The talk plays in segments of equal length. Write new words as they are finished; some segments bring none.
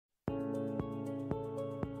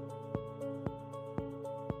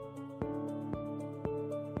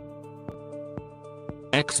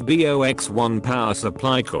XBOX1 power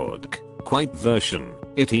supply Cordc, Quite version,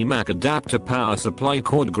 YTEAM adapter power supply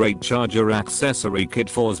cord great charger accessory kit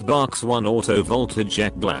for Xbox One auto voltage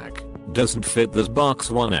Ek black, doesn't fit the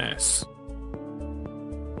Xbox One S.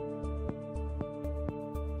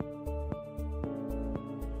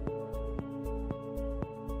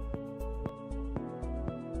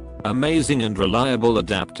 Amazing and reliable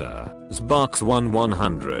adapter. Xbox One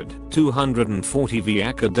 240V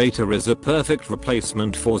adater is a perfect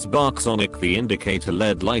replacement for Xbox onec. The indicator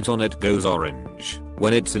LED light on it goes orange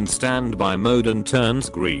when it's in standby mode and turns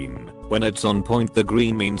green when it's on point. The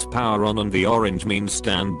green means power on and the orange means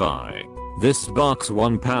standby. This Xbox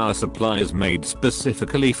One power supply is made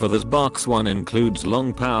specifically for the Xbox One, includes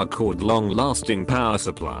long power cord, long lasting power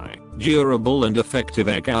supply, durable and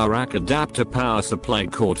Effectivec AURAC adapter power supply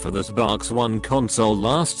cord for the Xbox One console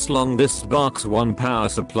lasts long. This Xbox One power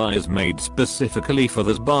supply is made specifically for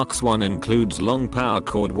the Xbox One, includes long power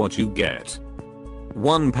cord. What you get: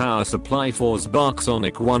 1 power supply for Xbox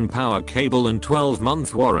onec, 1 power cable and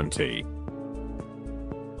 12-month warranty.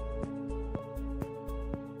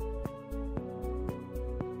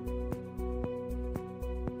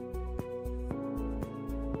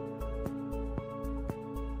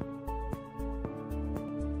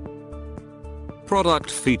 Product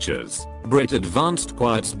features: Brit Advanced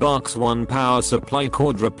Quiet Xbox One power supply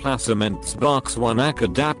cord replacement. Xbox One AC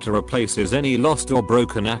adapter replaces any lost or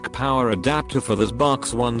broken AC power adapter for the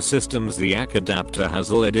Xbox One systems. The AC adapter has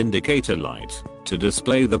a LED indicator light to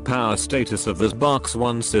display the power status of the Xbox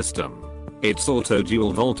One system. Its auto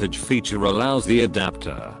dual voltage feature allows the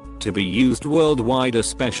adapter to be used worldwide. A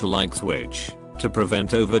special like switch to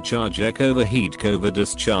prevent overcharge, overheat, over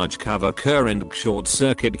discharge, cover current, short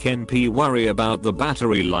circuit. Can be worry about the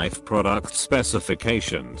battery life. Product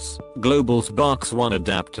specifications: global Xbox One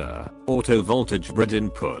adapter, auto voltage Brit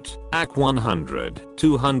input, AC 100,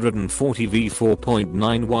 240V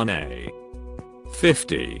 4.91A,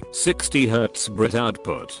 50-60 Hz Brit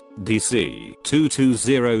output, DC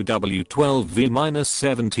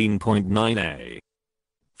 220W12V-17.9A,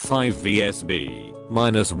 5 VSB,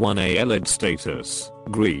 -1A. LED status,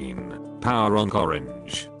 green, power on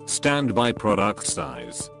orange, standby. Product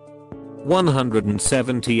size: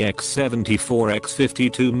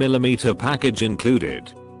 170x74x52mm package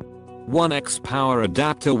included. 1x power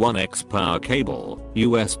adapter, 1x power cable,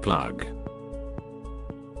 US plug.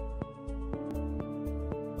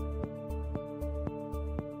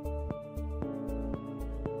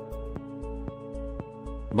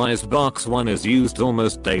 My Xbox One is used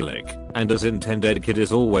almost daily, and as intended it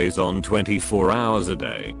is always on 24 hours a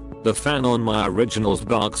day. The fan on my original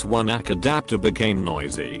Xbox One AC adapter became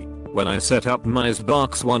noisy. When I set up my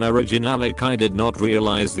Xbox One originally, I did not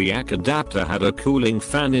realize the AC adapter had a cooling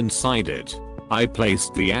fan inside it. I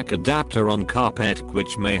placed the AC adapter on carpet,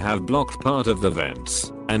 which may have blocked part of the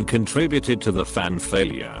vents and contributed to the fan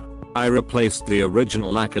failure. I replaced the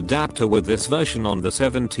original AC adapter with this version on the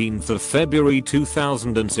 17th of February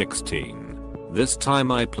 2016. This time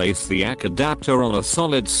I placed the AC adapter on a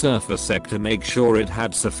solid surface to make sure it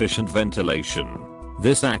had sufficient ventilation.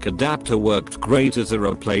 This AC adapter worked great as a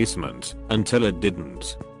replacement until it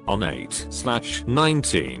didn't. On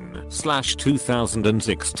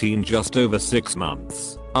 8/19/2016, just over 6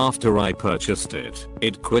 months after I purchased it,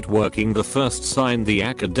 it quit working. The first sign the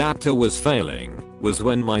AC adapter was failing was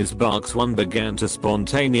when my Xbox One began to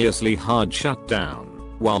spontaneously hard shut down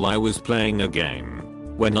while I was playing a game.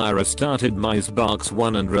 When I restarted my Xbox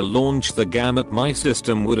One and relaunched the game, my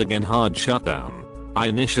system would again hard shut down. I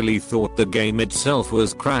initially thought the game itself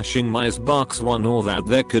was crashing my Xbox One or that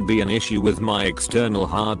there could be an issue with my external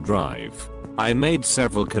hard drive. I made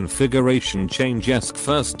several configuration changes,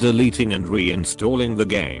 first deleting and reinstalling the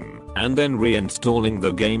game, and then reinstalling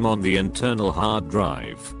the game on the internal hard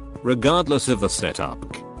drive. Regardless of the setup,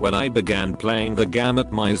 when I began playing the game,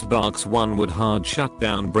 my Xbox One would hard shut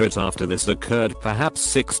down. Brit after this occurred perhaps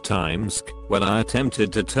 6 times. When I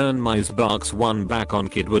attempted to turn my Xbox One back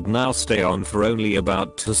on, it would now stay on for only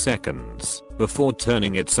about 2 seconds before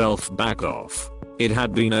turning itself back off. It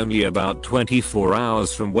had been only about 24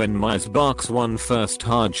 hours from when my Xbox One first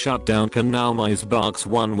hard shut down, and now my Xbox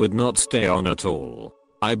One would not stay on at all.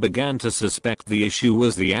 I began to suspect the issue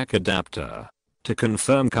was the AC adapter. To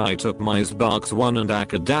confirm, I took my Xbox One and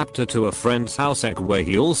AC adapter to a friend's house where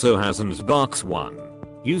he also has an Xbox One.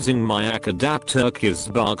 Using my AC adapter, his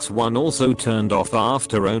Xbox One also turned off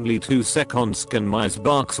after only 2 seconds. Can my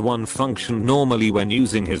Xbox One function normally when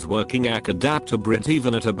using his working AC adapter Brit,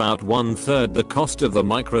 even at about 1/3 the cost of the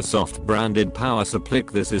Microsoft branded power supply?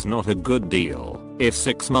 This is not a good deal if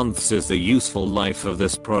 6 months is the useful life of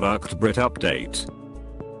this product. Brit update: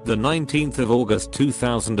 The 19th of August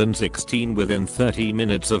 2016, within 30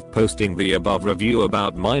 minutes of posting the above review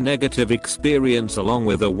about my negative experience along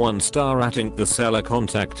with a 1-star rating, the seller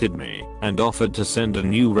contacted me and offered to send a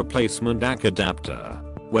new replacement ACK adapter.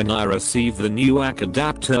 When I receive the new ACK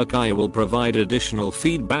adapter, I will provide additional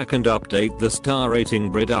feedback and update the star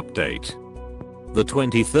rating grid update. The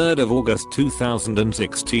 23rd of August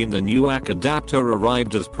 2016, the new ACK adapter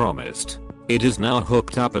arrived as promised. It is now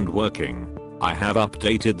hooked up and working. I have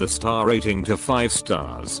updated the star rating to 5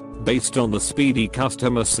 stars based on the speedy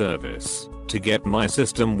customer service to get my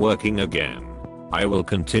system working again. I will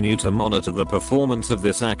continue to monitor the performance of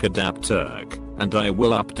this ACK adapter and I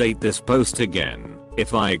will update this post again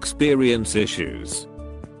if I experience issues.